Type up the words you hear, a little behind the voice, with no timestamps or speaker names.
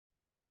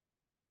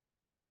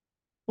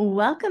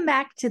Welcome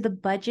back to the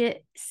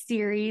budget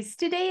series.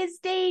 Today is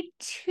day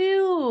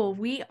 2.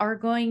 We are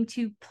going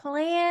to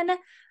plan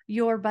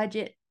your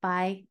budget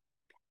by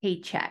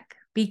paycheck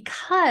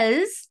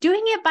because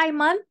doing it by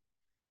month,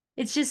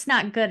 it's just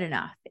not good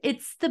enough.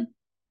 It's the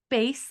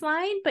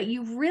baseline, but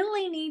you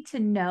really need to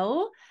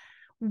know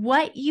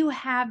what you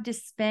have to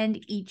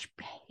spend each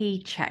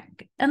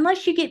paycheck,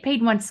 unless you get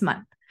paid once a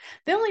month.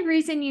 The only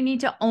reason you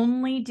need to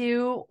only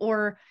do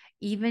or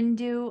even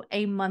do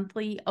a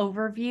monthly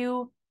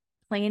overview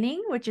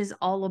planning, which is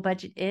all a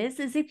budget is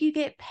if you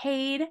get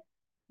paid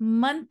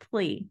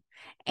monthly.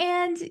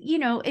 And,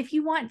 if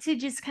you want to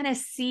just kind of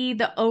see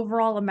the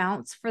overall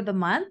amounts for the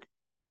month,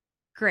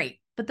 great.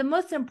 But the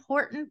most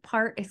important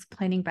part is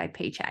planning by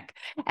paycheck.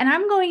 And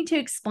I'm going to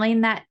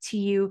explain that to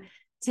you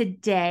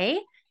today.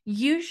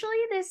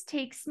 Usually this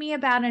takes me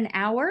about an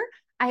hour.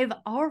 I've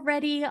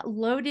already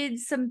loaded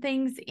some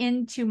things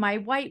into my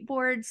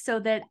whiteboard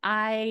so that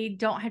I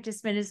don't have to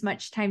spend as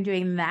much time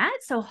doing that.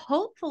 So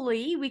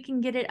hopefully we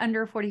can get it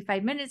under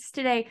 45 minutes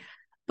today,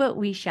 but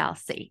we shall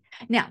see.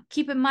 Now,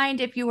 keep in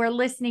mind, if you are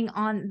listening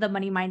on the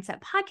Money Mindset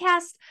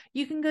podcast,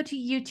 you can go to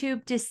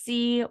YouTube to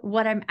see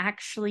what I'm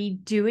actually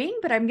doing,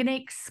 but I'm going to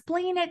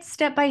explain it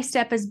step by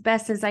step as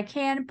best as I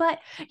can. But,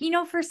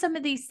 for some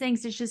of these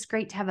things, it's just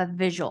great to have a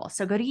visual.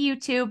 So go to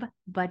YouTube,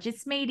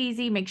 Budgets Made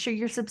Easy. Make sure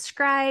you're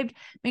subscribed.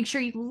 Make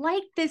sure you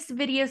like this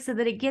video so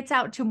that it gets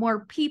out to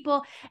more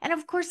people. And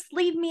of course,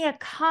 leave me a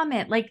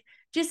comment,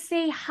 just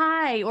say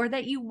hi or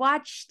that you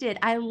watched it.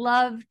 I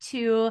love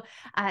to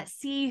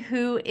see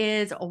who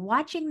is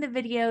watching the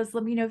videos.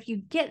 Let me know if you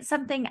get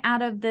something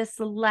out of this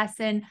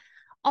lesson.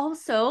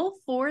 Also,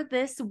 for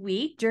this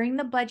week during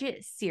the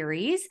budget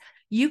series,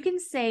 you can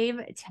save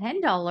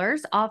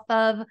 $10 off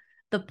of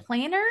the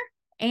planner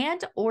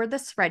and or the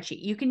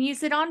spreadsheet. You can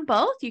use it on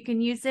both. You can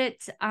use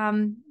it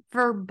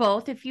for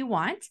both if you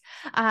want.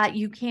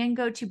 You can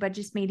go to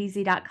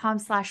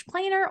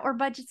budgetsmadeeasy.com/planner or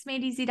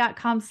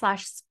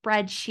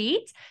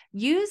budgetsmadeeasy.com/spreadsheet.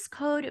 Use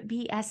code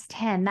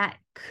BS10. That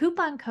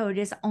coupon code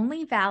is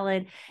only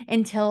valid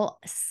until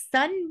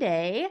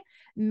Sunday,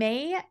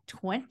 May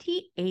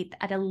 28th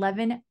at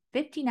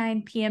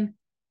 11:59 p.m.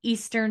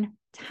 Eastern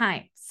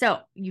time. So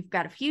you've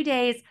got a few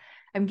days.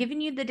 I'm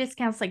giving you the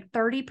discounts like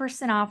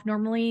 30% off.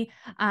 Normally,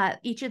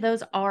 each of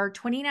those are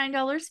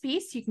 $29 a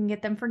piece. You can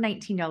get them for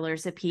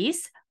 $19 a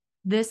piece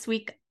this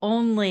week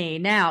only.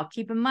 Now,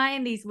 keep in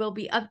mind, these will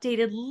be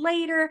updated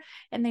later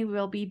and they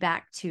will be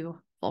back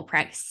to full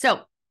price.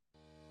 So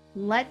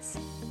let's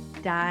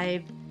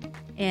dive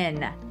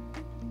in.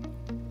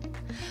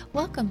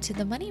 Welcome to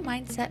the Money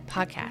Mindset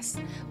Podcast,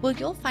 where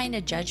you'll find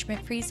a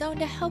judgment-free zone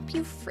to help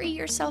you free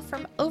yourself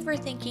from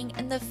overthinking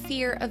and the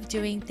fear of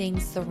doing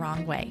things the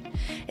wrong way.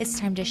 It's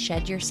time to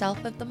shed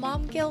yourself of the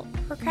mom guilt,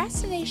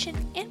 procrastination,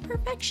 and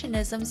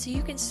perfectionism so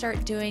you can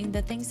start doing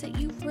the things that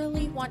you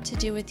really want to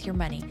do with your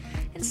money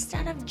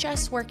instead of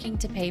just working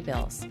to pay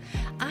bills.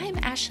 I'm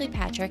Ashley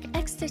Patrick,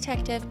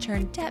 ex-detective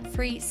turned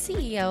debt-free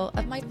CEO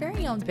of my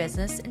very own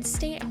business and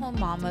stay-at-home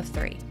mom of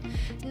 3.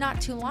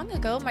 Not too long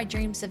ago, my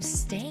dreams of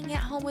staying at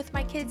home with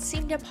my kids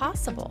seemed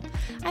impossible.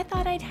 I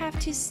thought I'd have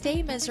to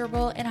stay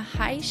miserable in a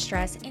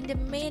high-stress and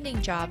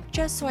demanding job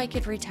just so I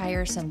could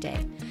retire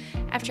someday.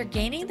 After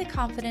gaining the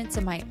confidence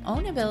in my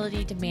own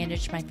ability to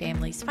manage my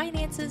family's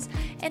finances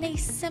and a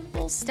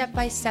simple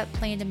step-by-step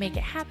plan to make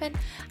it happen,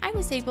 I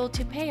was able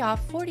to pay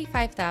off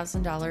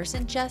 $45,000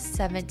 in just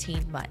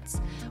 17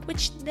 months,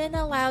 which then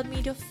allowed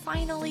me to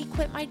finally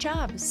quit my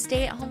job,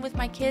 stay at home with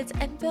my kids,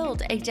 and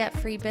build a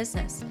debt-free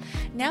business.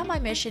 Now my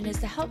mission is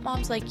to help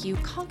moms like you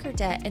conquer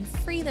debt and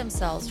free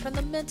themselves from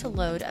the mental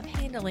load of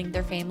handling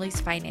their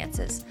family's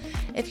finances.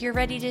 If you're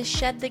ready to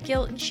shed the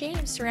guilt and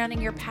shame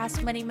surrounding your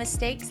past money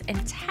mistakes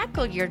and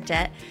tackle your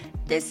debt,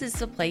 this is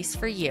the place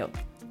for you.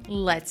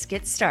 Let's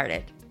get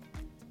started.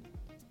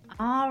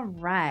 All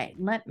right,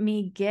 let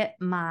me get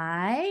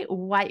my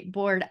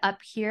whiteboard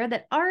up here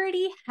that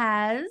already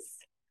has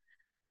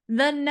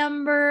the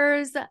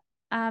numbers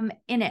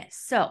in it.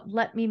 So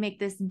let me make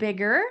this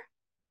bigger.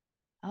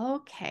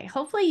 Okay,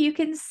 hopefully you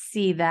can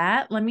see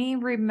that. Let me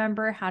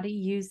remember how to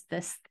use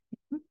this.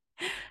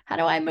 How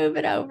do I move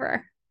it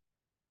over?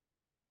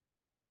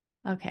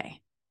 Okay,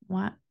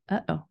 what?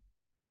 Uh-oh.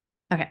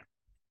 Okay.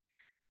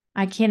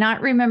 I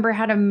cannot remember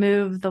how to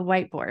move the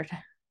whiteboard.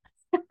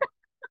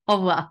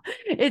 Oh, well,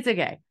 it's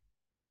okay.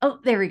 Oh,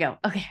 there we go.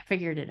 Okay, I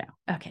figured it out.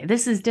 Okay,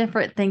 this is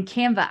different than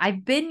Canva.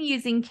 I've been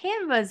using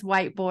Canva's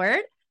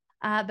whiteboard,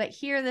 but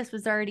here, this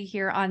was already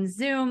here on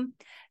Zoom.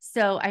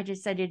 So I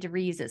decided to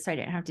reuse it so I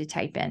didn't have to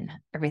type in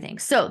everything.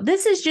 So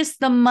this is just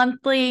the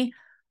monthly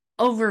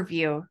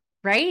overview,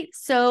 right?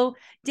 So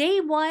day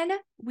 1,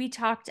 we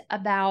talked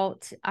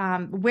about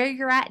where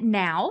you're at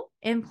now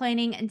and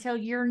planning until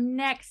your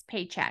next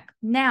paycheck.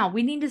 Now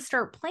we need to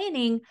start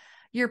planning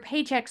your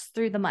paychecks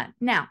through the month.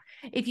 Now,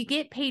 if you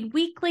get paid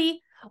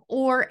weekly,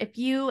 or if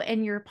you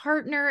and your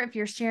partner, if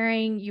you're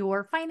sharing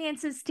your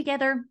finances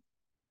together,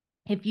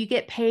 if you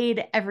get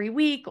paid every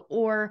week,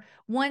 or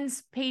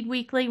one's paid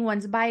weekly,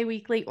 one's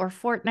bi-weekly or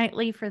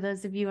fortnightly for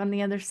those of you on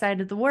the other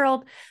side of the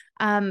world,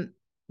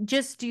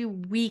 just do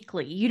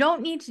weekly. You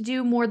don't need to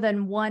do more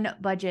than one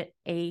budget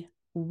a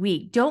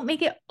week. Don't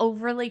make it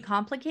overly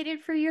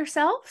complicated for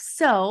yourself.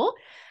 So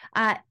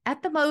at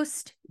the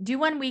most, do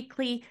one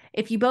weekly.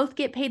 If you both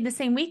get paid the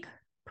same week,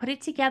 put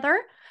it together.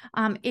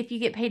 If you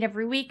get paid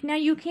every week, now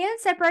you can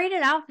separate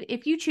it out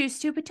if you choose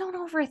to, but don't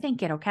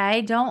overthink it,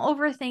 okay? Don't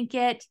overthink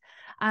it.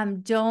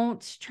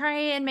 Don't try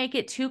and make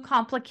it too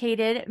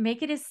complicated.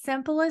 Make it as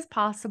simple as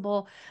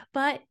possible,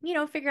 but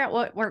figure out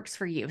what works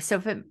for you. So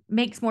if it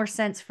makes more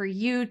sense for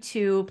you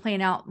to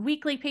plan out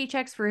weekly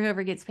paychecks for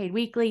whoever gets paid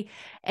weekly,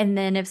 and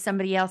then if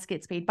somebody else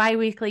gets paid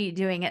biweekly,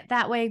 doing it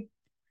that way,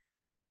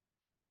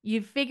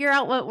 you figure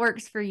out what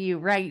works for you,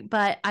 right?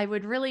 But I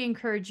would really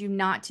encourage you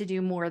not to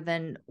do more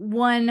than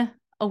one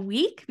a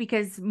week,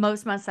 because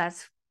most months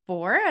that's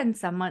 4 and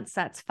some months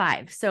that's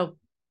 5. So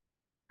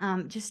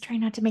just try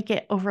not to make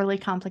it overly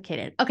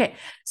complicated. Okay,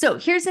 so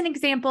here's an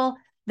example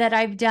that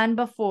I've done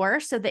before.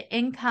 So the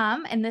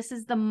income, and this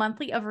is the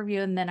monthly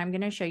overview, and then I'm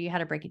going to show you how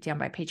to break it down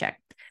by paycheck.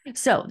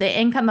 So the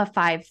income of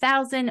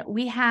 $5,000,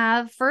 we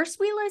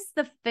list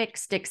the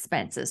fixed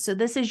expenses. So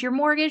this is your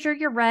mortgage or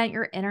your rent,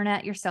 your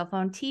internet, your cell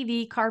phone,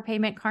 TV, car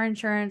payment, car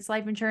insurance,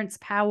 life insurance,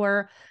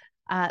 power,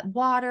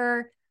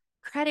 water,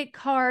 credit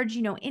cards,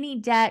 any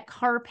debt,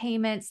 car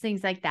payments,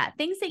 things like that.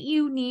 Things that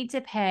you need to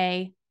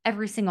pay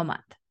every single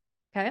month.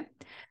 Okay.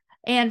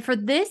 And for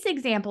this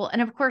example,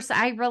 and of course,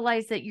 I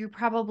realize that you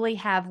probably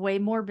have way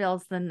more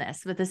bills than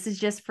this, but this is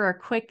just for a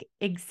quick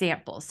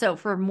example. So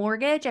for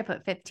mortgage, I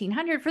put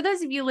 $1,500. For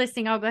those of you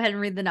listening, I'll go ahead and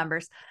read the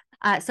numbers.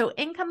 So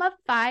income of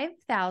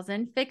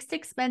 $5,000, fixed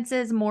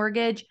expenses,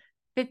 mortgage,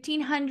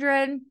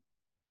 $1,500,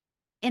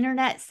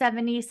 internet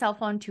 70, cell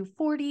phone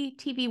 240,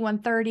 TV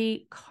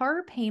 130,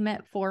 car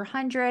payment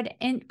 400,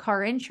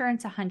 car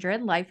insurance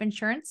 100, life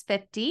insurance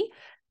 50,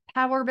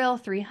 power bill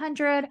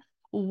 300,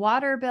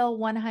 water bill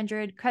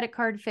 100, credit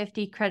card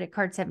 50, credit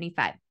card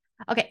 75.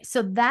 Okay,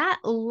 so that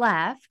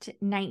left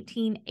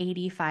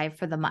 $1,985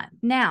 for the month.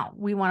 Now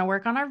we want to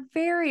work on our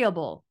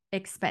variable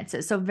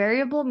expenses. So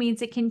variable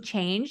means it can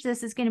change.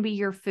 This is going to be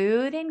your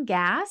food and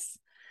gas.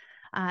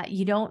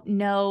 You don't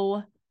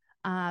know,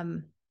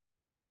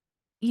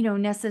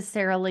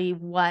 necessarily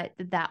what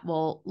that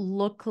will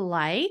look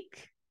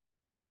like.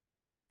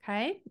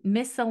 Okay,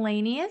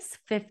 miscellaneous,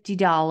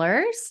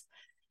 $50.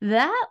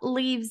 That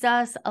leaves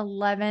us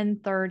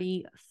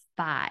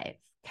 $1,135.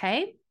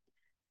 Okay.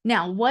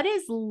 Now, what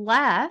is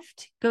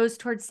left goes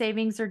towards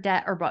savings or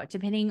debt or both,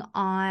 depending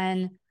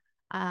on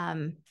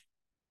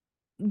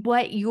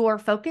what your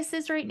focus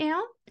is right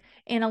now.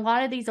 And a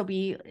lot of these will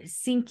be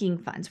sinking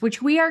funds,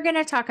 which we are going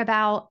to talk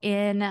about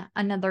in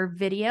another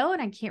video.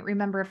 And I can't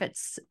remember if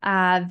it's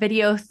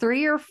video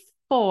 3 or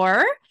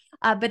 4,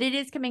 but it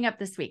is coming up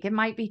this week. It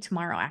might be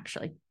tomorrow,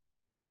 actually.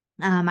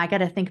 I got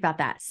to think about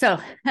that. So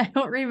I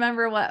don't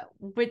remember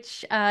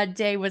which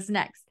day was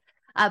next,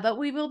 but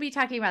we will be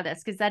talking about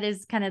this because that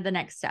is kind of the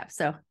next step.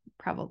 So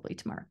probably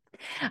tomorrow.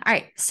 All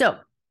right. So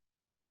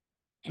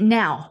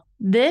now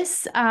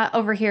this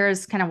over here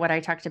is kind of what I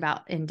talked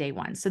about in day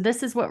 1. So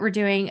this is what we're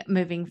doing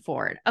moving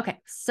forward. Okay.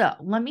 So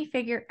let me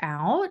figure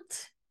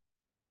out,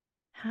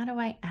 how do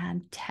I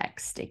add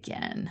text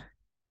again?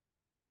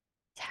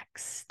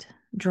 Text,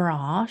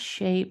 draw,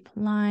 shape,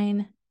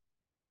 line,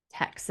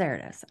 text. There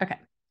it is. Okay.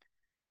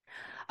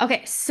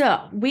 Okay,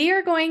 so we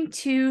are going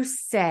to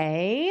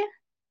say,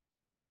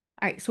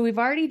 all right, so we've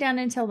already done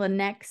until the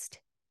next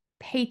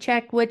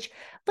paycheck, which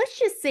let's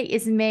just say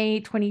is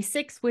May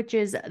 26th, which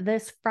is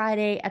this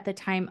Friday at the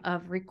time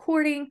of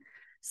recording.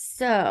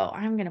 So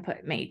I'm going to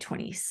put May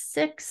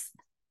 26th.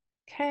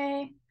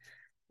 Okay.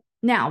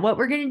 Now what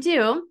we're going to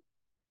do,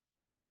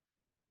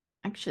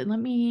 actually, let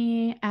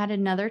me add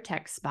another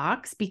text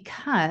box,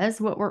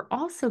 because what we're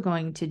also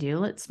going to do,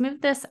 let's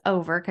move this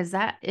over because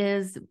that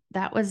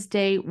was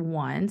day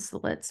 1. So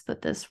let's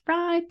put this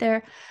right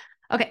there.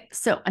 Okay,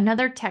 so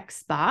another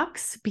text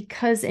box,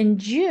 because in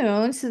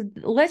June, so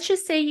let's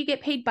just say you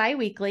get paid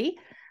biweekly.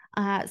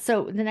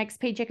 So the next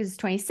paycheck is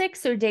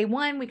 26. So day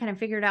 1, we kind of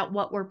figured out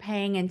what we're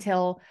paying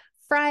until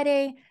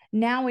Friday.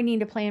 Now we need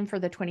to plan for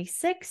the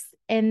 26th,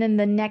 and then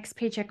the next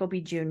paycheck will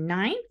be June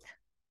 9th.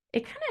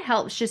 It kind of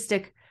helps just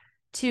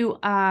to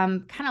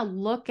kind of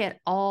look at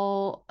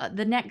all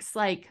the next,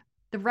 like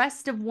the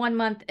rest of 1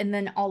 month and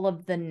then all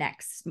of the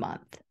next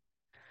month.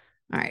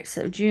 All right,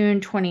 so June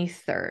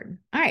 23rd.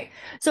 All right,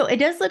 so it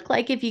does look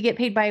like if you get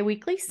paid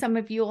bi-weekly, some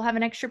of you will have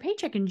an extra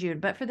paycheck in June,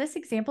 but for this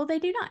example, they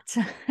do not.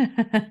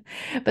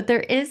 But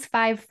there is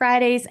 5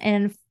 Fridays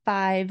and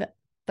 5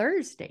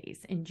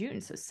 Thursdays in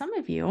June. So some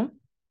of you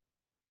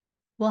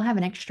will have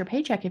an extra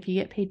paycheck if you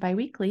get paid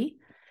bi-weekly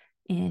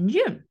in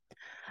June.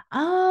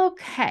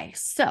 Okay,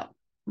 so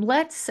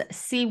let's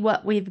see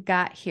what we've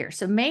got here.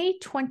 So May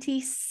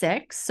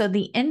 26th, so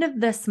the end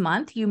of this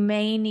month, you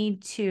may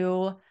need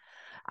to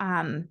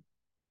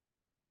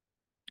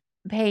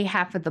pay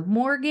half of the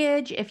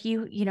mortgage if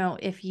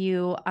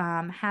you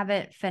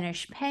haven't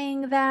finished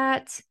paying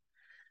that.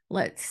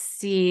 Let's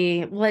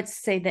see, let's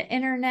say the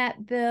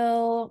internet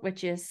bill,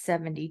 which is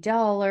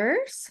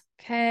 $70.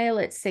 Okay,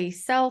 let's say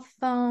cell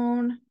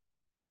phone,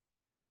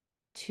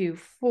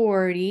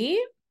 240.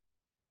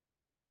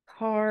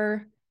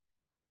 Car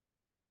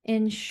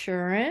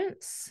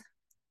insurance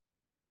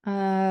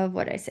of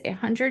what did I say,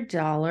 $100.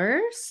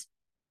 All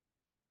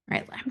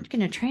right, I'm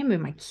going to try and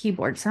move my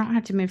keyboard so I don't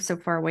have to move so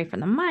far away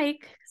from the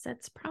mic because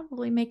that's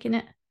probably making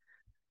it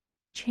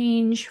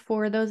change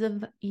for those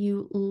of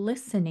you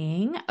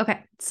listening.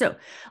 Okay, so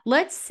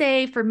let's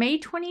say for May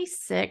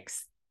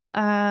 26th,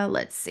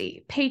 let's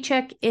see,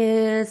 paycheck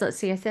is, let's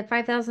see, I said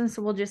 5,000,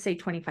 so we'll just say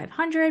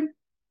 2,500.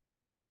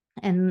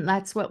 And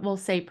that's what we'll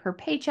say per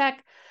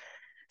paycheck.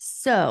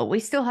 So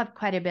we still have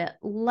quite a bit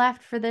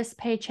left for this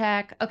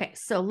paycheck. Okay,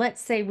 so let's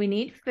say we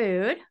need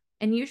food.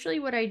 And usually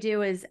what I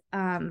do is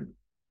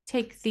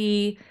take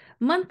the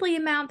monthly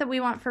amount that we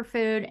want for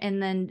food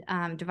and then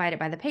divide it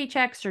by the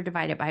paychecks or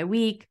divide it by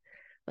week.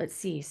 Let's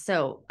see.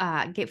 So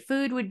get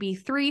food would be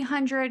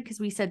 300 because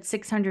we said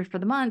 600 for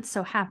the month.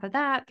 So half of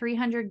that,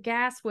 300.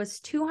 Gas was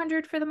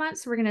 200 for the month.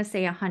 So we're going to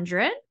say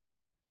 100.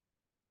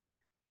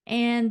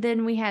 And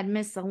then we had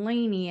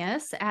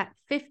miscellaneous at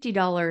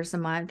 $50 a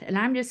month. And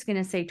I'm just going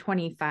to say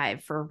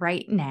 25 for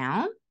right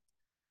now.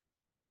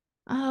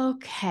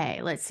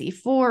 Okay, let's see.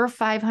 4,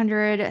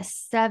 500,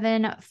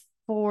 7,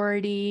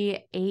 40,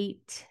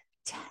 8,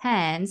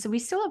 10. So we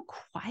still have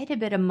quite a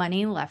bit of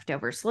money left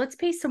over. So let's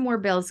pay some more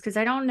bills because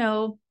I don't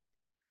know.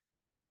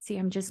 See,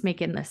 I'm just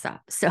making this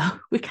up. So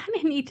we kind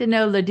of need to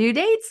know the due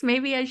dates.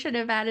 Maybe I should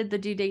have added the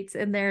due dates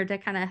in there to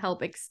kind of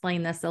help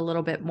explain this a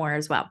little bit more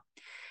as well.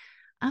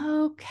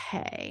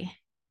 Okay.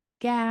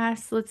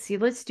 Gas. Let's see.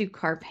 Let's do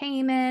car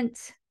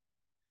payment.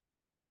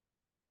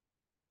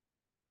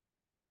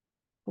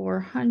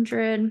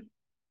 400.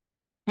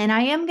 And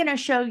I am going to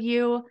show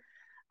you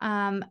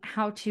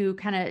how to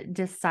kind of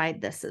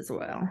decide this as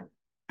well.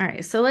 All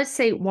right. So let's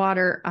say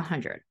water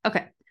 100.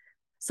 Okay.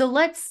 So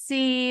let's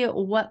see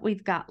what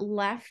we've got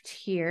left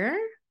here.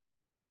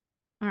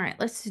 All right.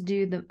 Let's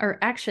do the, or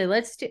actually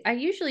let's do, I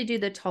usually do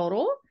the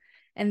total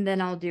and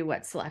then I'll do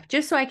what's left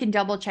just so I can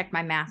double check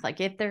my math. Like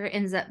if there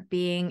ends up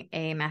being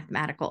a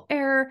mathematical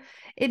error,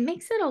 it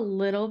makes it a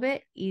little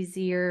bit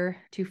easier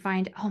to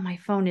find. Oh, my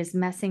phone is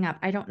messing up.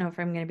 I don't know if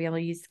I'm going to be able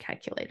to use the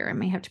calculator. I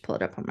may have to pull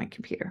it up on my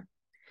computer.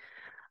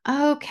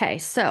 Okay.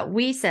 So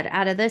we said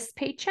out of this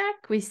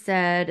paycheck, we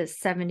said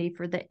 70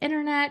 for the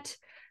internet,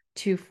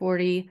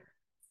 240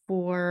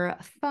 for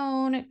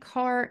phone,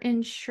 car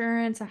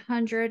insurance,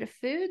 100,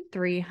 food,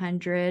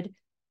 300,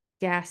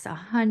 gas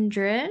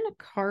 100,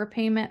 car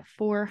payment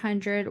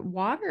 400,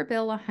 water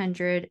bill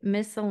 100,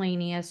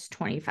 miscellaneous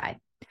 25.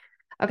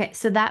 Okay,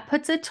 so that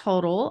puts a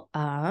total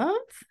of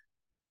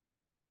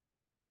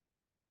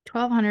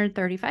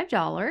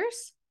 $1,235.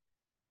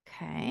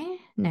 Okay,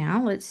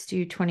 now let's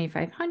do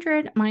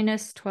 2,500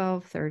 minus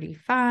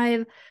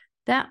 1,235.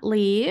 That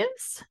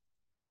leaves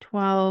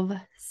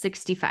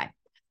 1,265.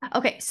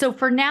 Okay, so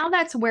for now,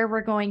 that's where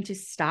we're going to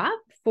stop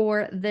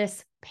for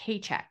this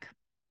paycheck.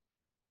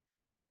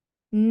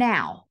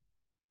 Now,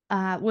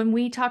 when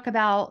we talk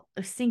about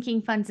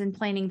sinking funds and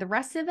planning the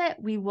rest of it,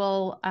 we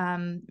will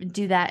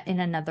do that in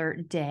another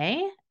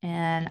day.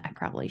 And I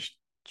probably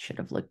should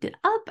have looked it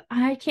up.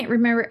 I can't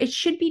remember. It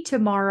should be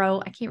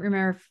tomorrow. I can't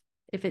remember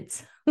if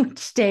it's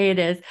which day it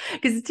is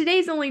because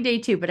today's only day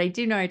 2, but I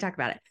do know I talk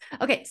about it.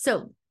 Okay,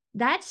 so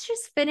that's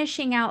just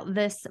finishing out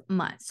this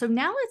month. So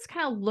now let's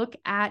kind of look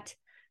at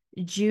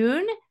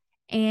June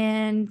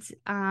and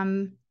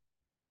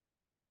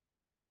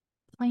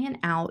plan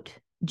out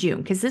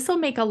June because this will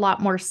make a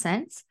lot more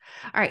sense.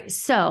 All right,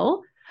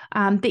 so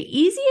the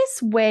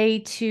easiest way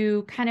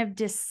to kind of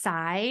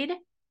decide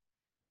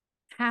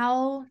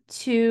how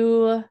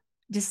to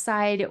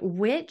decide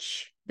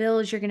which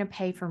bills you're going to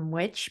pay from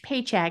which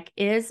paycheck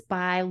is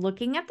by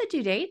looking at the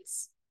due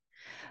dates,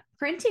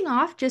 printing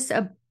off just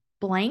a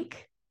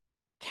blank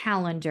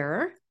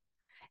calendar,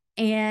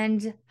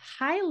 and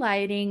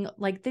highlighting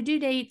like the due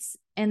dates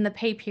and the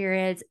pay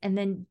periods, and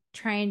then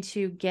trying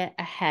to get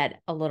ahead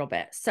a little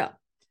bit. So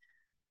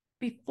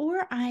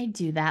before I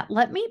do that,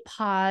 let me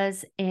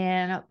pause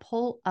and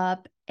pull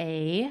up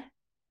a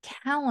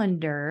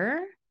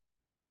calendar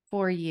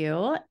for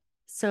you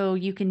so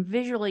you can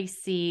visually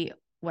see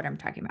what I'm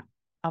talking about.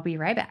 I'll be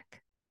right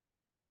back.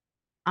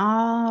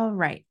 All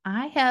right.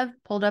 I have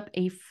pulled up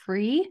a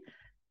free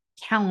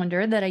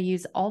calendar that I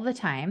use all the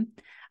time.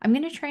 I'm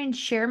going to try and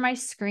share my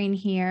screen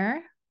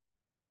here.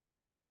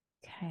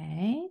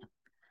 Okay.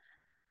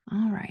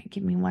 All right.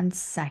 Give me 1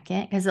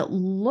 second because it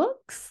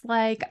looks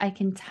like I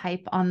can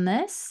type on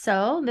this.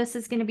 So this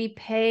is going to be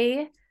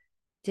pay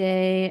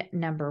day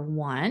number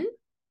 1.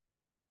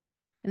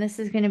 And this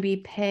is going to be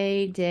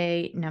pay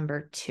day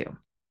number 2.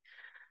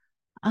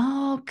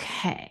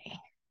 Okay.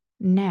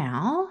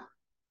 Now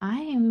I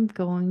am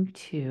going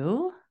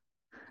to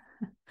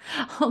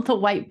hold the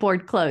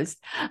whiteboard closed.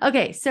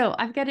 Okay. So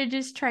I've got to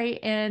just try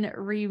and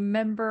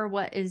remember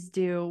what is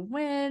due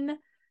when.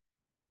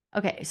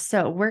 Okay.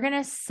 So we're going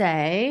to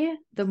say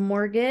the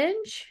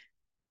mortgage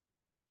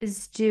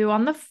is due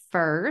on the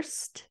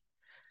 1st.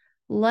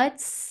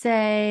 Let's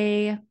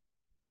say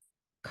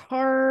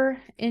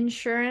car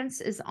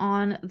insurance is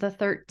on the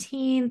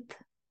 13th.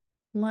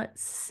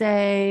 let's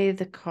say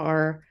the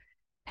car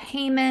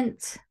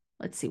payment.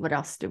 Let's see, what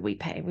else did we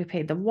pay? We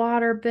paid the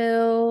water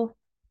bill.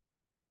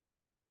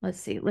 Let's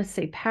see, let's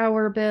say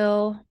power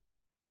bill.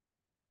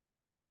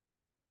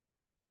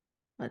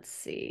 Let's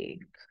see,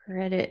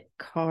 credit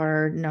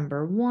card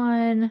number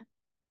 1,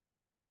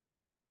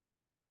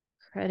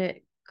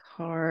 credit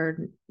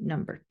card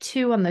number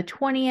 2 on the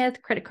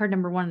 20th, credit card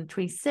number 1 on the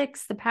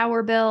 26th, the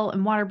power bill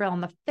and water bill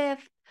on the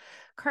 5th,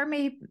 car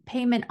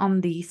payment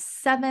on the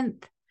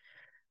 7th.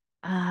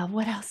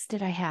 What else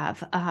did I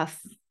have?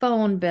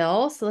 Phone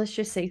bill. So let's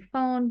just say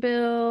phone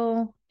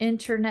bill,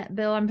 internet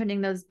bill. I'm putting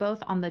those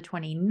both on the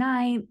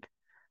 29th.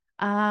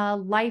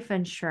 Life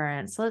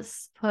insurance.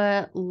 Let's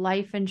put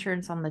life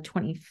insurance on the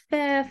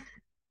 25th.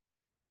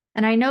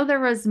 And I know there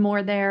was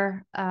more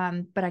there,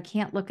 but I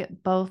can't look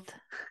at both.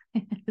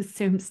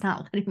 Zoom's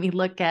not letting me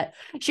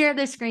share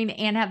the screen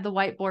and have the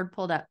whiteboard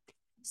pulled up.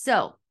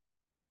 So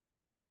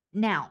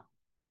now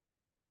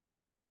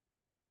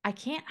I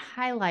can't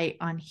highlight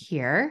on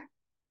here.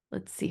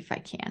 Let's see if I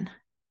can.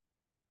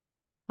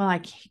 Well,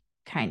 I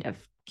kind of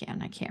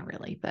can. I can't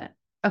really, but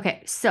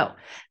okay. So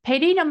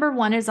payday number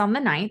 1 is on the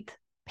 9th.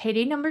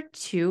 Payday number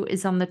 2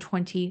 is on the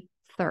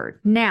 23rd.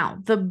 Now,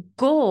 the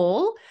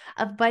goal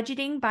of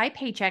budgeting by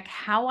paycheck,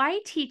 how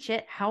I teach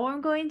it, how I'm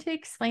going to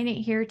explain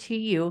it here to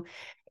you,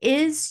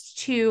 is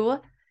to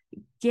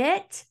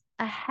get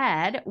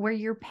ahead where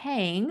you're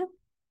paying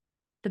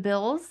the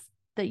bills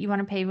that you want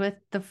to pay with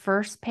the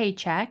first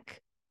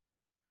paycheck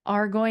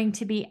are going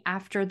to be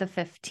after the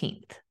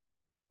 15th.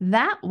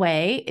 That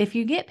way, if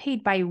you get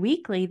paid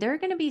bi-weekly, there are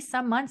going to be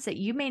some months that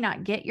you may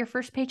not get your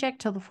first paycheck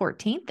till the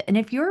 14th. And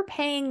if you're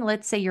paying,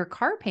 let's say, your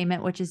car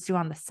payment, which is due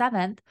on the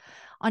 7th,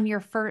 on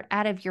your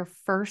out of your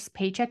first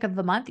paycheck of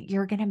the month,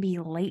 you're going to be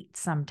late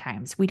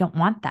sometimes. We don't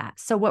want that.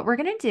 So what we're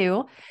going to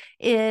do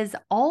is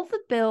all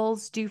the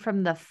bills due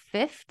from the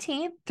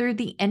 15th through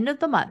the end of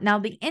the month. Now,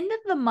 the end of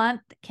the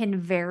month can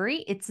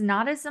vary. It's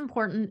not as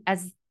important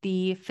as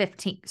the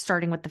 15th,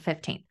 starting with the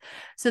 15th.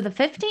 So the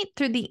 15th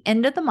through the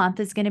end of the month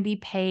is going to be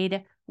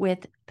paid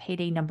with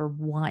payday number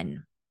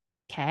 1.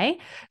 Okay.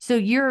 So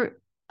you're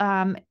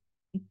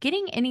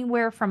getting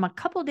anywhere from a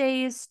couple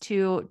days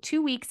to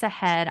 2 weeks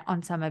ahead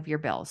on some of your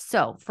bills.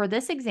 So for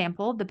this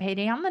example, the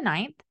payday on the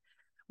 9th,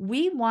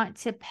 we want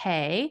to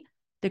pay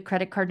the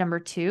credit card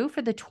number 2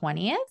 for the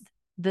 20th,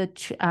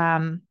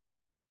 the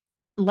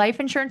life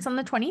insurance on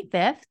the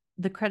 25th,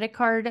 the credit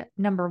card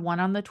number 1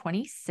 on the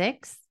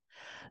 26th,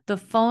 the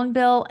phone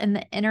bill and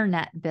the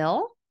internet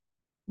bill.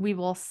 We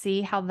will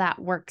see how that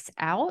works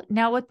out.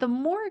 Now with the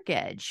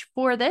mortgage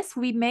for this,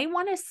 we may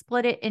want to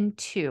split it in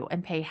 2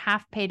 and pay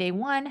half payday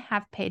 1,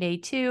 half payday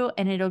 2,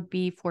 and it'll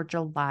be for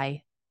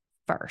July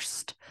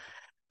 1st.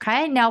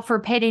 Okay. Now for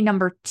payday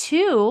number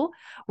 2,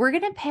 we're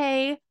going to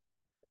pay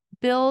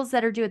bills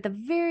that are due at the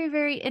very,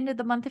 very end of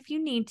the month if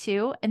you need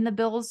to, and the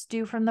bills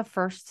due from the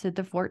 1st to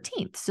the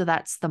 14th. So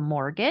that's the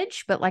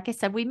mortgage. But like I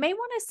said, we may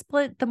want to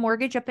split the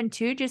mortgage up in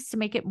 2 just to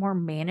make it more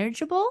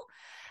manageable.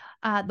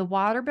 The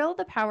water bill,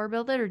 the power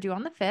bill that are due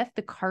on the 5th,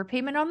 the car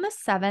payment on the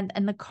 7th,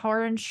 and the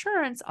car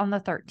insurance on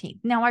the 13th.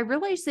 Now, I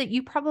realize that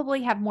you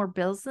probably have more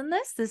bills than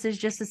this. This is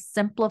just a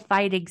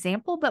simplified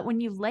example, but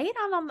when you lay it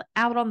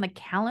out on the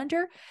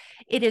calendar,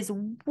 it is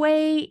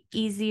way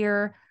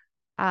easier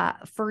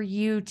for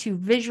you to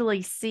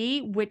visually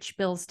see which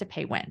bills to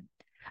pay when.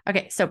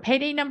 Okay, so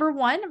payday number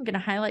 1, I'm going to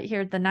highlight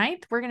here the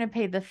 9th. We're going to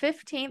pay the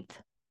 15th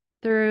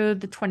through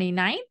the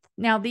 29th.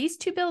 Now, these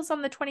 2 bills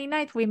on the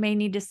 29th, we may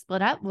need to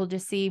split up. We'll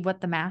just see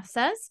what the math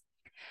says.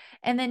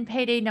 And then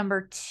payday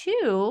number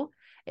 2,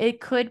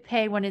 it could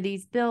pay one of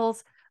these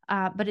bills,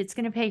 but it's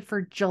going to pay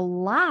for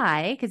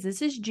July, because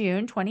this is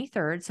June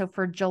 23rd. So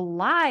for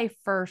July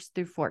 1st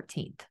through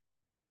 14th.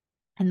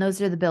 And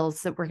those are the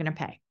bills that we're going to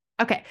pay.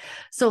 Okay,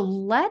 so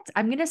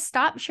I'm going to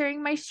stop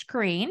sharing my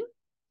screen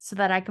so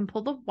that I can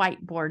pull the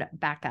whiteboard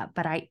back up,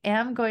 but I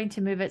am going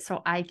to move it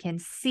so I can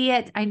see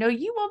it. I know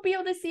you won't be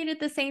able to see it at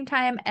the same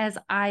time as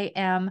I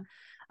am,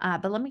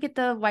 but let me get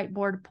the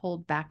whiteboard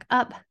pulled back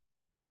up.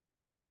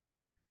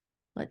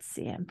 Let's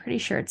see, I'm pretty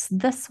sure it's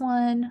this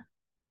one.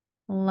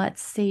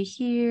 Let's see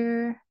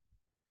here.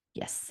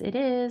 Yes, it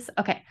is.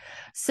 Okay,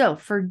 so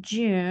for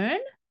June,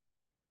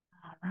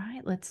 all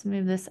right, let's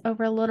move this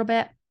over a little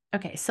bit.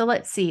 Okay, so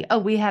let's see. Oh,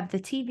 we have the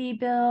TV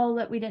bill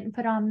that we didn't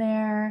put on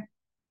there.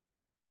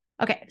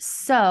 Okay,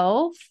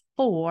 so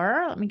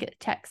let me get the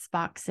text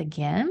box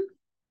again.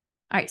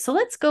 All right, so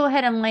let's go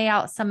ahead and lay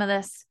out some of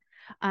this.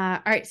 All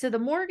right, so the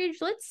mortgage,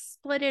 let's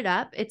split it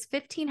up. It's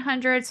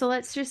 $1,500, so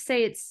let's just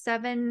say it's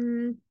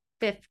 $750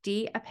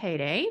 a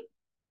payday.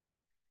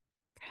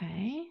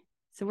 Okay,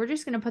 so we're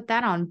just going to put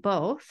that on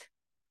both.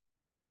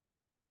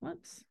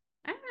 Whoops,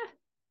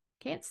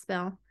 can't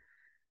spell.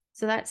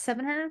 So that's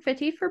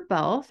 $750 for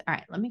both. All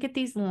right, let me get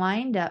these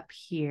lined up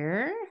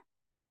here.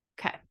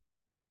 Okay.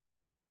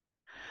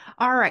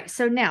 All right,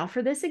 so now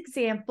for this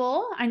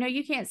example, I know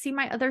you can't see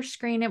my other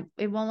screen.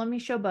 It won't let me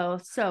show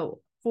both.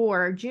 So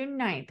for June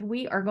 9th,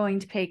 we are going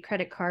to pay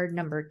credit card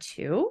number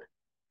 2.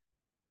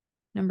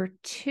 Number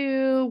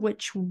 2,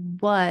 which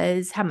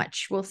was how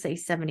much? We'll say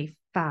 $75.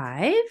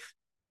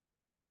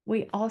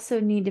 We also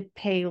need to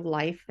pay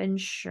life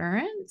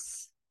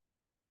insurance.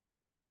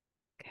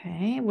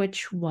 Okay,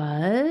 which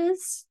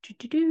was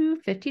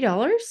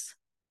 $50.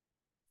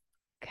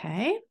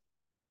 Okay.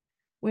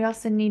 We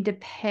also need to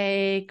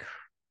pay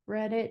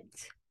credit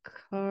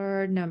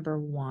card number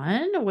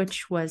 1,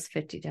 which was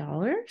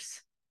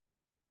 $50.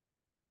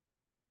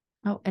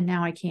 Oh, and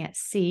now I can't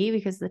see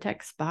because the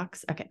text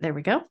box. Okay, there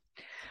we go.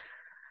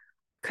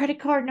 Credit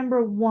card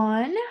number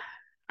 1.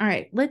 All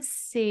right, let's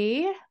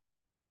see.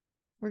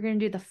 We're going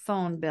to do the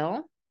phone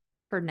bill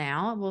for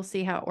now. We'll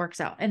see how it works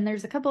out. And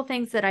there's a couple of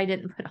things that I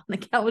didn't put on the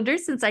calendar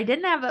since I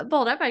didn't have it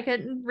pulled up. I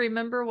couldn't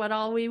remember what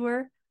all we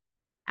were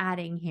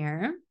adding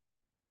here.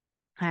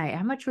 All right,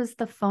 how much was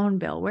the phone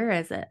bill? Where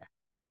is it?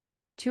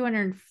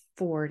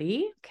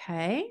 $240.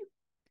 Okay.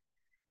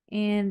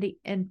 And the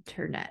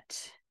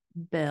internet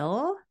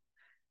bill,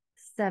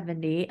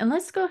 $70. And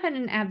let's go ahead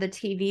and add the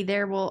TV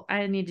there. Well,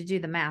 I need to do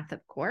the math,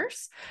 of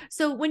course.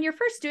 So when you're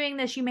first doing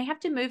this, you may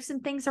have to move some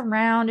things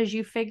around as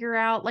you figure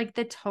out like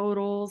the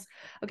totals.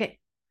 Okay.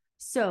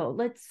 So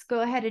let's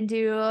go ahead and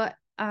do,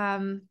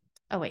 oh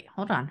wait,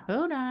 hold on.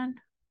 All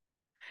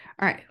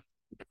right.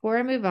 Before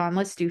I move on,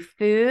 let's do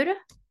food,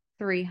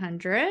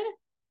 300,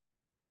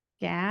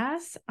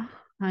 gas,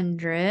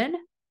 100,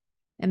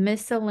 and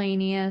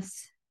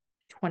miscellaneous,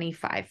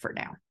 25 for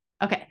now.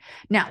 Okay,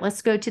 now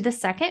let's go to the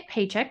second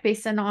paycheck.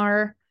 Based on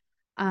our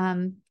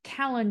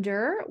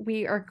calendar,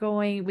 we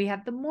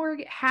have the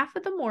mortgage, half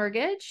of the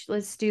mortgage.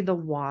 Let's do the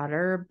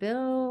water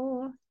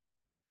bill,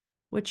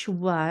 which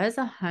was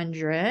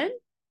 100.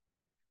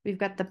 We've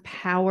got the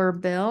power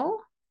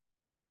bill,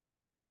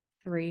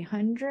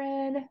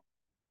 300.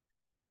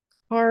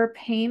 Car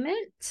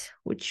payment,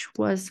 which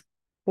was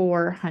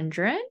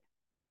 400.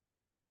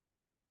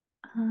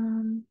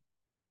 Oh,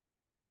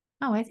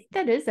 I think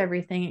that is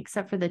everything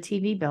except for the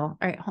TV bill.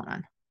 All right, hold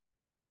on.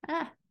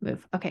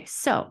 Move. Okay,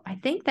 so I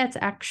think that's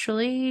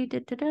actually,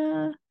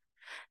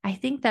 I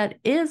think that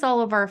is all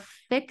of our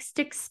fixed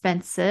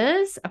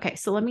expenses. Okay,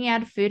 so let me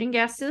add food and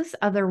gas to this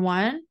other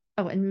one.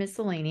 Oh, and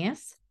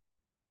miscellaneous.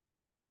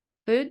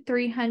 Food,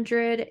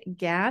 300,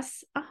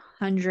 gas,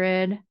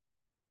 100,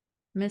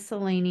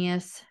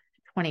 miscellaneous,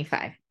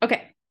 25.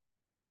 Okay.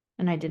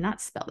 And I did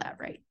not spell that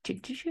right.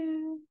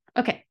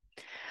 Okay.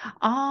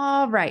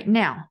 All right.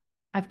 Now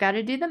I've got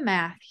to do the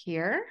math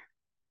here.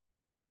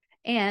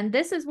 And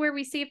this is where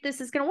we see if this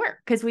is going to work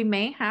because we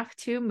may have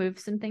to move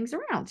some things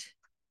around.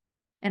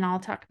 And I'll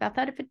talk about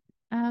that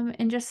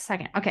in just a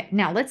second. Okay.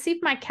 Now let's see if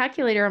my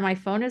calculator on my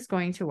phone is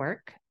going to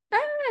work. No,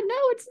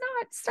 it's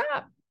not.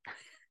 Stop.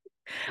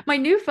 My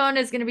new phone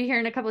is going to be here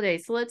in a couple of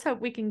days. So let's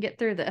hope we can get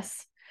through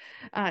this.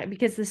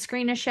 Because the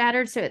screen is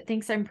shattered, so it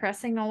thinks I'm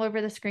pressing all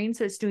over the screen,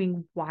 so it's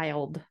doing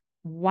wild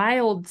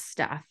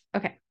stuff.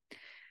 Okay.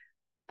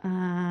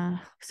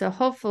 So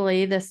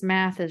hopefully this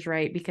math is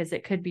right because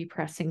it could be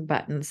pressing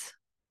buttons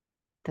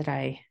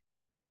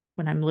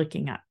when I'm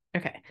looking up.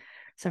 Okay.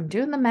 So I'm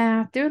doing the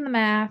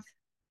math,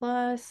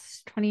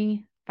 plus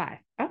 25.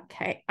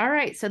 Okay. All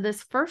right. So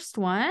this first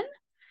one,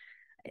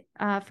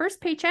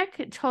 first paycheck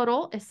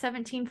total is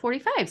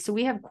 $17.45. So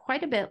we have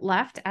quite a bit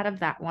left out of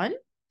that one.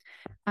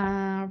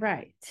 All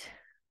right.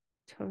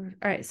 All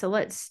right. So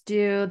let's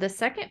do the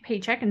second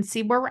paycheck and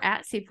see where we're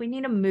at. See if we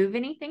need to move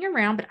anything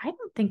around, but I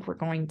don't think we're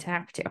going to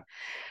have to. All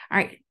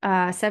right.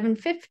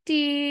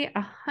 750,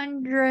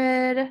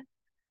 100,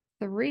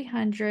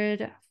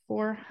 300,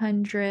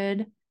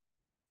 400,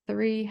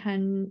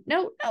 300.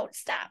 No,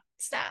 stop.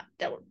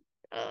 Don't.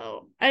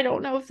 Oh, I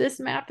don't know if this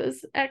math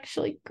is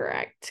actually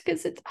correct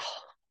because it's,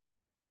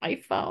 my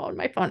phone.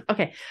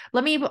 Okay,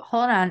 let me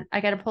hold on.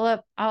 I got to pull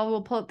up. I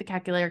will pull up the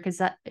calculator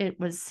because it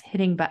was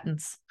hitting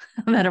buttons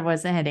that it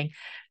wasn't hitting.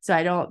 So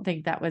I don't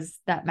think that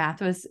math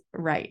was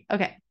right.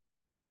 Okay.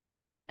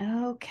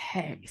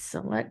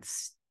 So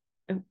let's.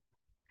 Oh.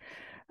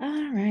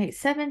 All right,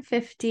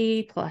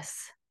 750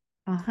 plus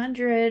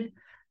 100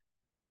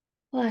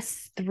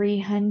 plus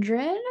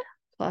 300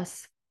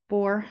 plus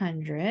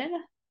 400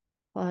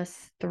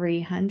 plus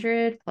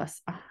 300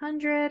 plus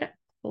 100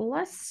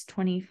 plus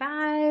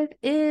 25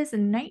 is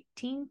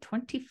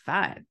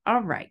 1925.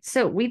 All right.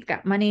 So we've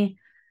got money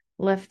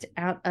left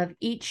out of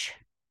each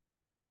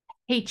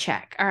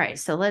paycheck. All right.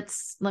 So let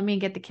me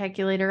get the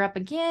calculator up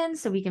again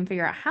so we can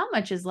figure out how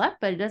much is left,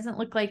 but it doesn't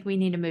look like we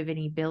need to move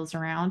any bills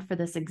around for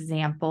this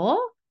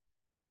example.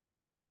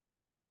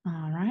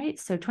 All right.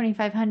 So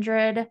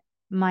 2,500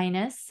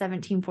 minus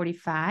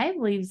 1,745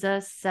 leaves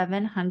us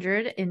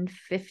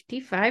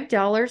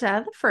 $755 out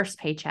of the first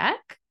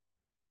paycheck.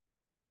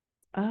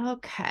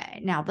 Okay,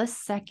 now the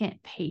second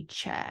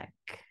paycheck,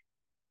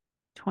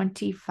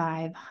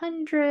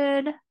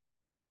 2,500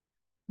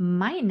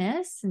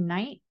 minus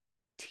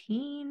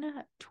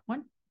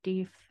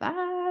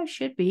 1,925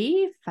 should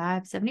be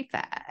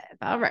 575.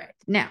 All right,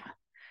 now,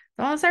 as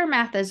long as our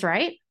math is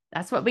right,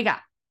 that's what we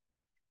got.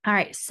 All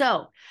right,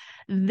 so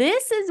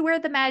this is where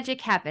the magic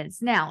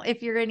happens. Now,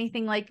 if you're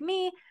anything like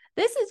me,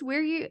 this is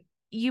where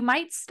you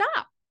might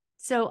stop.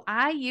 So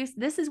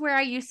this is where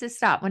I used to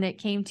stop when it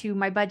came to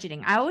my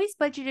budgeting. I always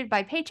budgeted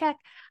by paycheck.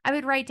 I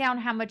would write down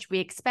how much we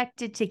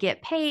expected to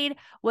get paid,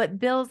 what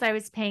bills I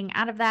was paying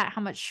out of that,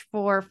 how much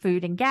for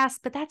food and gas,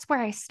 but that's where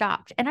I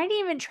stopped. And I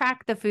didn't even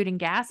track the food and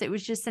gas. It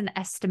was just an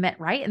estimate,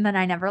 right? And then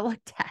I never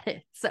looked at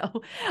it.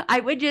 So I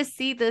would just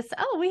see this,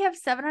 oh, we have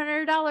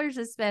 $700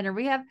 to spend, or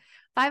we have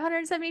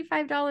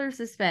 $575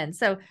 to spend.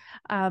 So,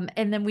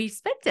 and then we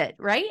spent it,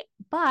 right?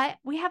 But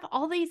we have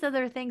all these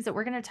other things that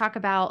we're going to talk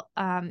about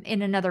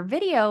in another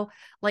video,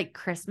 like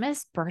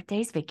Christmas,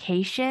 birthdays,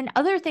 vacation,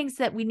 other things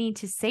that we need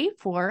to save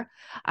for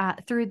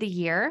through the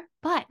year.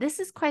 But this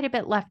is quite a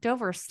bit left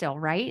over still,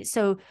 right?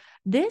 So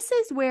this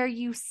is where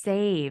you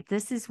save.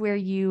 This is where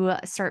you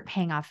start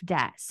paying off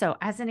debt. So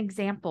as an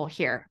example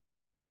here,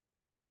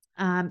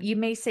 you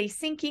may say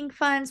sinking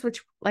funds,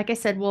 which, like I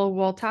said,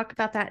 we'll talk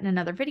about that in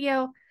another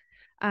video.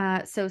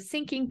 So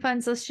sinking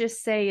funds, let's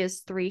just say,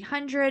 is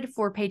 300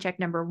 for paycheck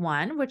number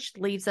 1, which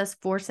leaves us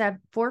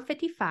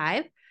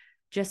 455,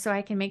 just so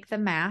I can make the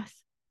math,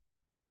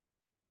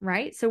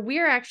 right? So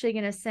we're actually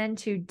going to send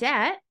to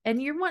debt,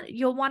 and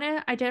you'll want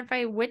to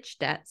identify which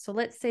debt. So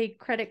let's say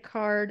credit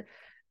card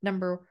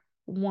number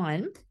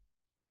 1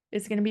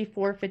 is going to be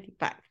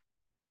 455.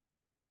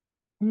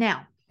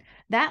 Now,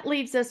 that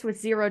leaves us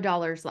with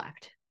 $0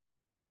 left.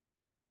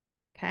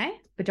 Okay,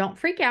 but don't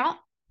freak out.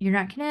 You're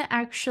not going to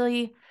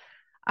actually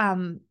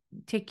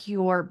take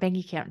your bank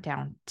account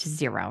down to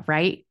 0,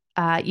 right?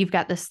 You've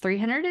got this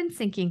 300 in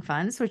sinking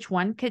funds, which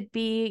one could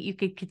be, you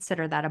could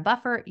consider that a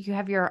buffer. You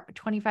have your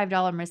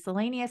 $25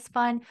 miscellaneous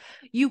fund.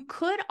 You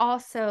could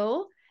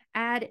also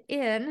add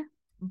in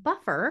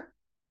buffer,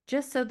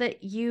 just so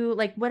that you,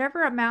 like,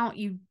 whatever amount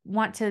you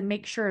want to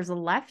make sure is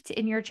left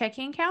in your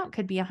checking account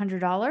could be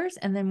 $100.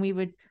 And then we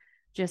would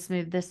just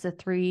move this to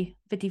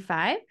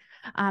 355.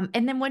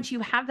 And then once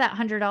you have that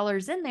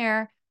 $100 in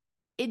there,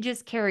 it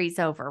just carries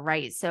over,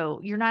 right? So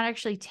you're not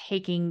actually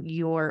taking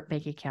your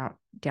bank account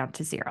down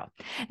to 0.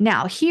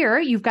 Now here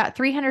you've got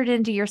 300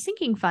 into your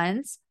sinking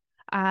funds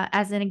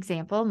as an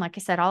example. And like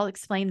I said, I'll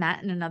explain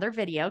that in another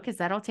video because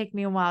that'll take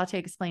me a while to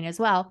explain as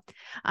well.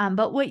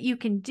 But what you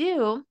can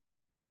do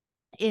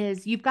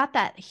is you've got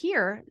that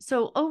here.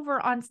 So over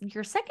on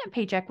your second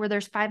paycheck where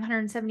there's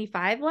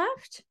 575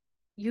 left,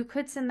 you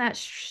could send that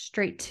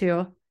straight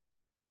to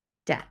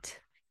debt.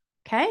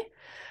 Okay.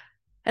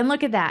 And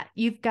look at that.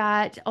 You've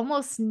got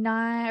almost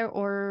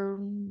over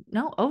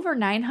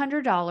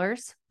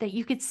 $900 that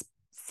you could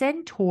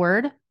send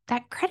toward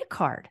that credit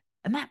card.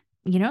 And that,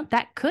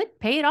 that could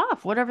pay it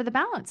off, whatever the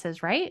balance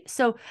is, right?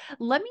 So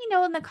let me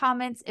know in the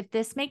comments if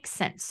this makes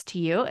sense to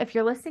you. If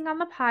you're listening on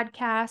the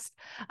podcast,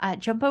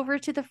 jump over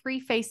to the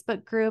free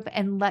Facebook group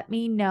and let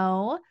me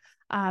know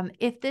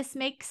if this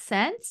makes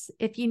sense.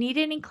 If you need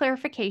any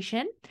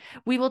clarification,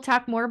 we will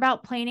talk more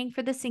about planning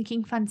for the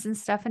sinking funds and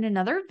stuff in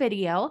another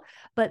video,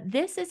 but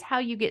this is how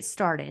you get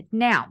started.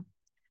 Now,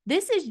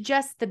 this is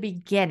just the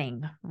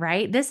beginning,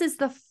 right? This is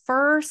the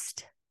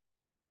first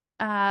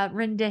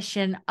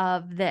rendition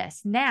of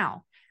this.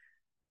 Now,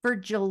 for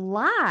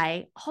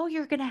July, all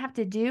you're going to have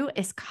to do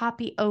is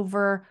copy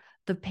over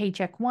the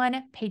paycheck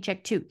 1,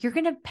 paycheck 2. You're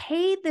going to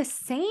pay the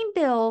same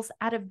bills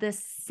out of the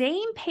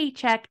same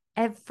paycheck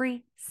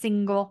every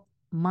single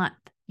month.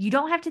 You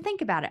don't have to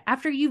think about it.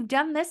 After you've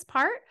done this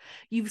part,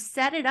 you've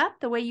set it up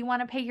the way you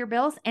want to pay your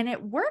bills and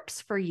it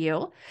works for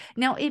you.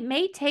 Now, it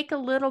may take a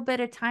little bit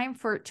of time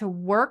for it to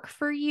work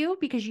for you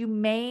because you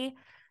may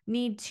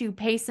need to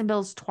pay some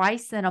bills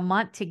twice in a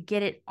month to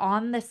get it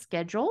on the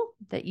schedule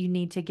that you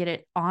need to get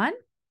it on.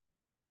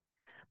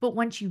 But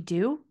once you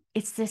do,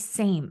 it's the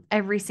same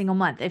every single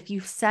month. If you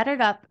set it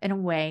up in a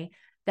way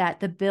that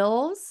the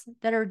bills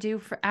that are due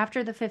for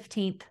after the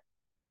 15th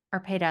are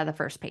paid out of the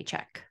first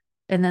paycheck.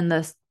 And then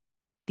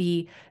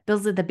the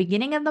bills at the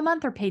beginning of the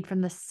month are paid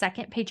from the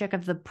second paycheck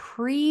of the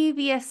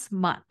previous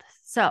month.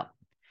 So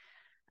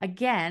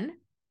again,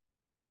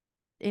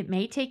 it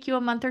may take you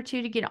a month or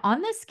 2 to get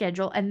on this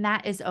schedule, and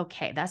that is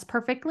okay. That's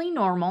perfectly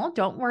normal.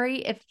 Don't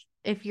worry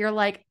if you're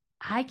like,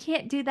 I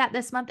can't do that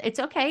this month. It's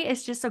okay.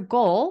 It's just a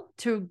goal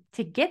to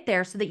get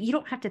there so that you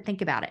don't have to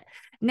think about it.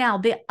 Now,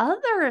 the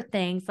other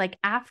things, like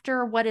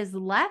after what is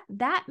left,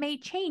 that may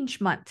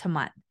change month to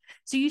month.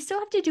 So you still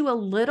have to do a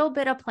little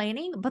bit of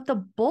planning, but the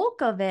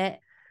bulk of it,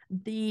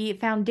 the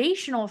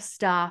foundational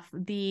stuff,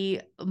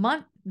 the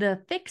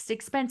fixed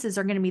expenses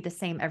are going to be the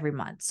same every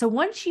month. So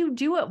once you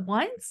do it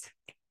once,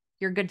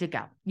 you're good to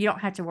go. You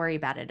don't have to worry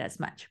about it as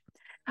much.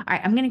 All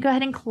right, I'm going to go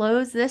ahead and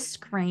close this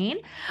screen.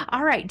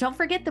 All right, don't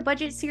forget the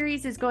budget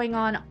series is going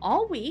on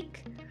all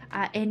week.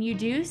 And you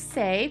do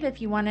save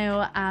if you want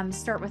to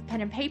start with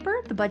pen and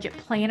paper, the budget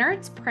planner.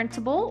 It's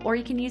printable, or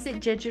you can use it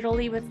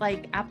digitally with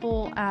like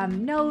Apple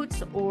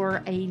Notes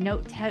or a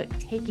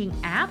note-taking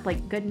app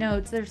like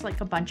GoodNotes. There's like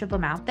a bunch of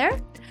them out there.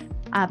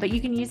 But you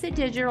can use it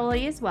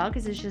digitally as well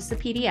because it's just a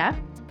PDF.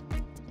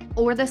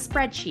 Or the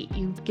spreadsheet.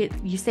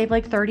 You save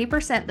like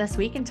 30% this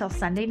week until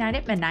Sunday night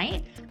at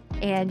midnight.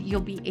 And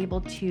you'll be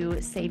able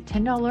to save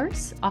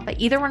 $10 off of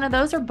either one of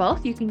those or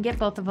both. You can get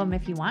both of them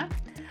if you want.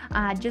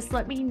 Just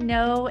let me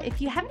know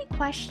if you have any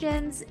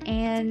questions,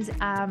 and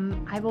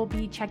I will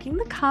be checking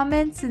the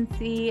comments and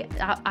see.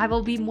 I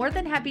will be more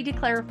than happy to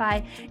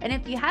clarify. And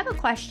if you have a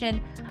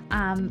question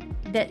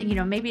that,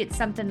 maybe it's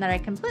something that I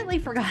completely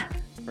forgot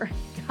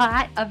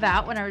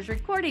about when I was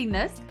recording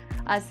this.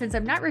 Since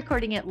I'm not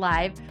recording it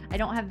live, I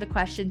don't have the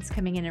questions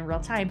coming in real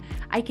time.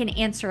 I can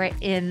answer it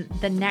in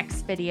the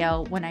next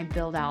video when I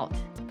build out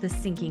the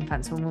sinking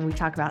funds. So when we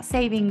talk about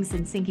savings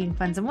and sinking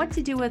funds and what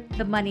to do with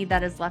the money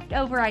that is left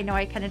over. I know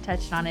I kind of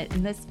touched on it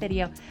in this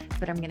video,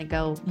 but I'm going to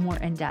go more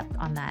in depth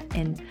on that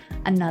in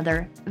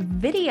another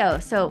video.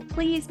 So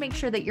please make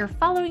sure that you're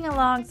following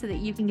along so that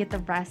you can get the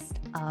rest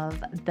of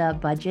the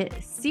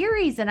budget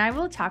series, and I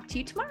will talk to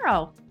you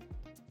tomorrow.